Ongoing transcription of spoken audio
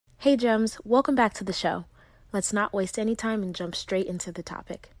Hey Gems, welcome back to the show. Let's not waste any time and jump straight into the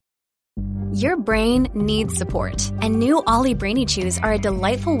topic. Your brain needs support, and new Ollie Brainy Chews are a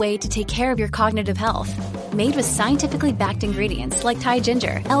delightful way to take care of your cognitive health. Made with scientifically backed ingredients like Thai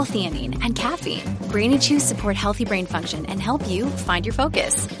ginger, L-theanine, and caffeine, Brainy Chews support healthy brain function and help you find your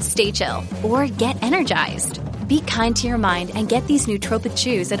focus, stay chill, or get energized. Be kind to your mind and get these nootropic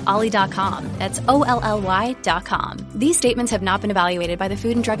chews at ollie.com. That's OLLY.com. These statements have not been evaluated by the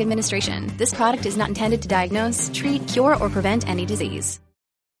Food and Drug Administration. This product is not intended to diagnose, treat, cure, or prevent any disease.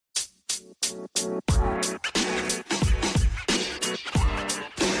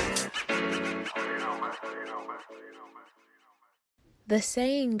 The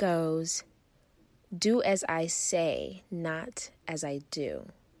saying goes, do as I say, not as I do.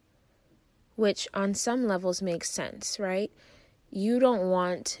 Which on some levels makes sense, right? You don't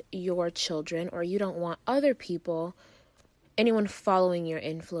want your children, or you don't want other people, anyone following your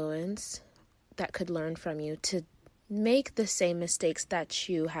influence that could learn from you, to make the same mistakes that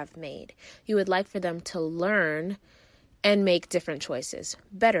you have made. You would like for them to learn and make different choices,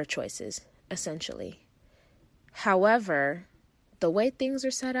 better choices, essentially. However, the way things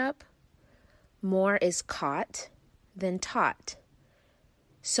are set up, more is caught than taught.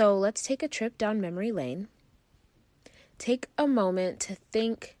 So let's take a trip down memory lane. Take a moment to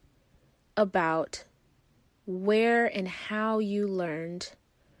think about where and how you learned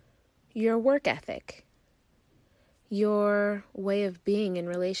your work ethic, your way of being in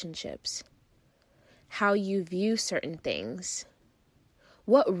relationships, how you view certain things.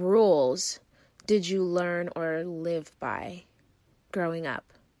 What rules did you learn or live by growing up?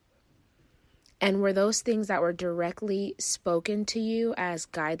 And were those things that were directly spoken to you as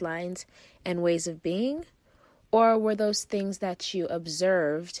guidelines and ways of being? Or were those things that you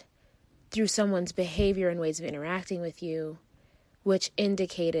observed through someone's behavior and ways of interacting with you, which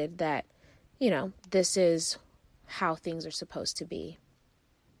indicated that, this is how things are supposed to be?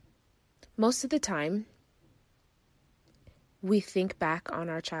 Most of the time, we think back on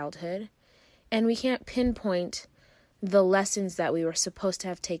our childhood and we can't pinpoint the lessons that we were supposed to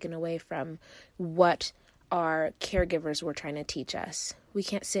have taken away from what our caregivers were trying to teach us. We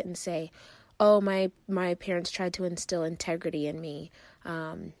can't sit and say, oh, my parents tried to instill integrity in me,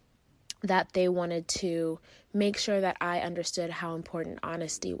 that they wanted to make sure that I understood how important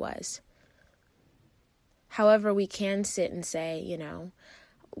honesty was. However, we can sit and say,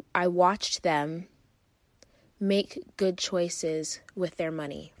 I watched them make good choices with their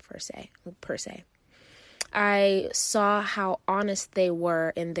money, per se. I saw how honest they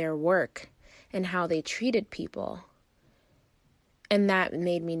were in their work and how they treated people. And that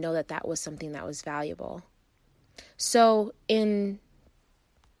made me know that that was something that was valuable. So in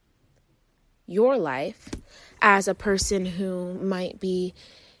your life, as a person who might be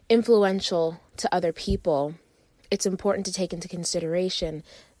influential to other people, it's important to take into consideration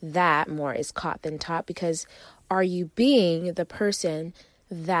that more is caught than taught, because are you being the person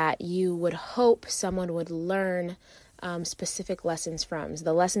that you would hope someone would learn specific lessons from?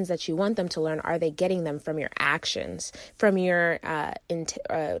 The lessons that you want them to learn, are they getting them from your actions, from your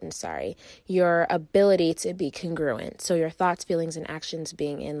your ability to be congruent? So your thoughts, feelings, and actions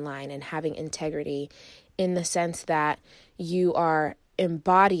being in line and having integrity, in the sense that you are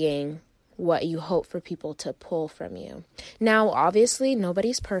embodying what you hope for people to pull from you. Now, obviously,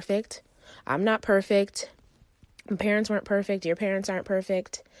 nobody's perfect. I'm not perfect. My parents weren't perfect. Your parents aren't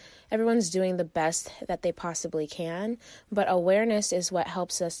perfect. Everyone's doing the best that they possibly can, but awareness is what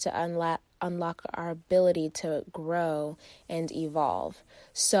helps us to unlock our ability to grow and evolve.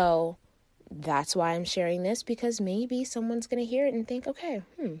 So that's why I'm sharing this, because maybe someone's going to hear it and think, okay,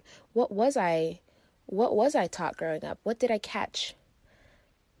 what was I taught growing up? What did I catch?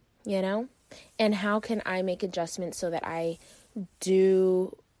 And how can I make adjustments so that I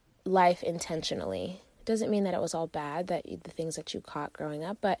do life intentionally? Doesn't mean that it was all bad, that the things that you caught growing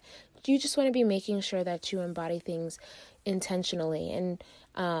up, but you just want to be making sure that you embody things intentionally. And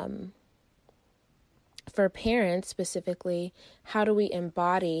for parents specifically, how do we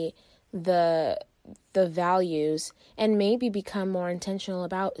embody the values and maybe become more intentional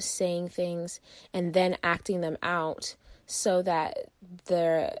about saying things and then acting them out, so that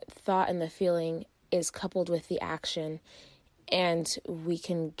the thought and the feeling is coupled with the action, and we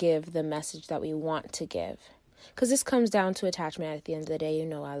can give the message that we want to give. Because this comes down to attachment at the end of the day.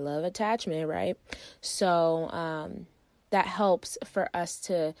 I love attachment, right? So that helps for us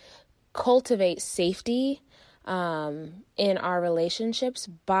to cultivate safety in our relationships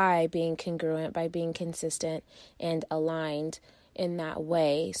by being congruent, by being consistent and aligned in that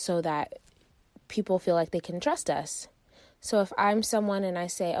way, so that people feel like they can trust us. So if I'm someone and I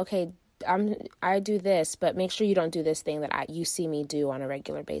say, okay, I do this, but make sure you don't do this thing that you see me do on a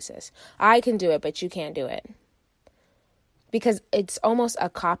regular basis. I can do it, but you can't do it. Because it's almost a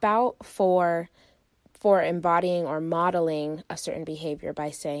cop-out for embodying or modeling a certain behavior by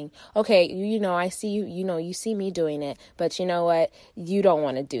saying, okay, I see you, you see me doing it, but you know what? You don't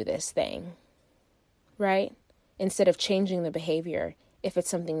want to do this thing, right? Instead of changing the behavior if it's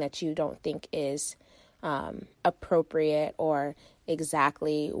something that you don't think is appropriate or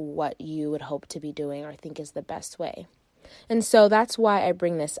exactly what you would hope to be doing or think is the best way. And so that's why I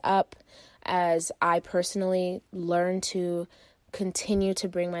bring this up, as I personally learn to continue to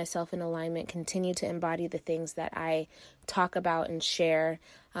bring myself in alignment, continue to embody the things that I talk about and share,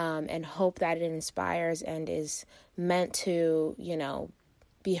 and hope that it inspires and is meant to,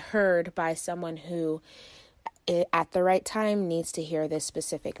 be heard by someone who at the right time needs to hear this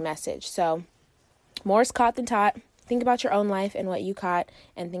specific message. So more is caught than taught. Think about your own life and what you caught,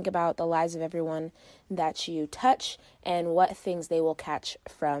 and think about the lives of everyone that you touch and what things they will catch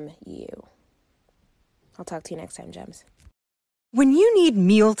from you. I'll talk to you next time, Gems. When you need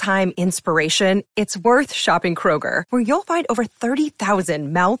mealtime inspiration, it's worth shopping Kroger, where you'll find over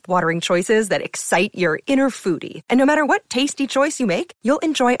 30,000 mouth-watering choices that excite your inner foodie. And no matter what tasty choice you make, you'll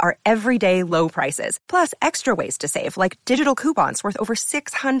enjoy our everyday low prices, plus extra ways to save, like digital coupons worth over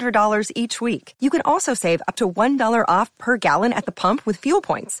 $600 each week. You can also save up to $1 off per gallon at the pump with fuel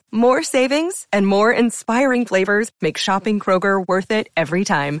points. More savings and more inspiring flavors make shopping Kroger worth it every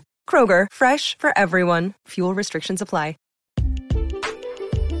time. Kroger, fresh for everyone. Fuel restrictions apply.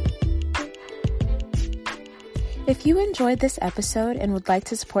 If you enjoyed this episode and would like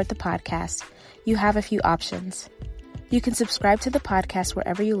to support the podcast, you have a few options. You can subscribe to the podcast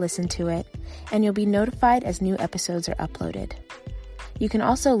wherever you listen to it, and you'll be notified as new episodes are uploaded. You can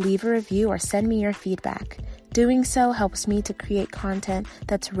also leave a review or send me your feedback. Doing so helps me to create content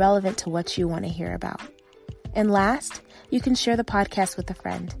that's relevant to what you want to hear about. And last, you can share the podcast with a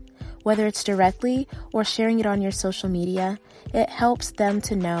friend. Whether it's directly or sharing it on your social media, it helps them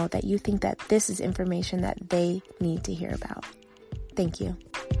to know that you think that this is information that they need to hear about. Thank you.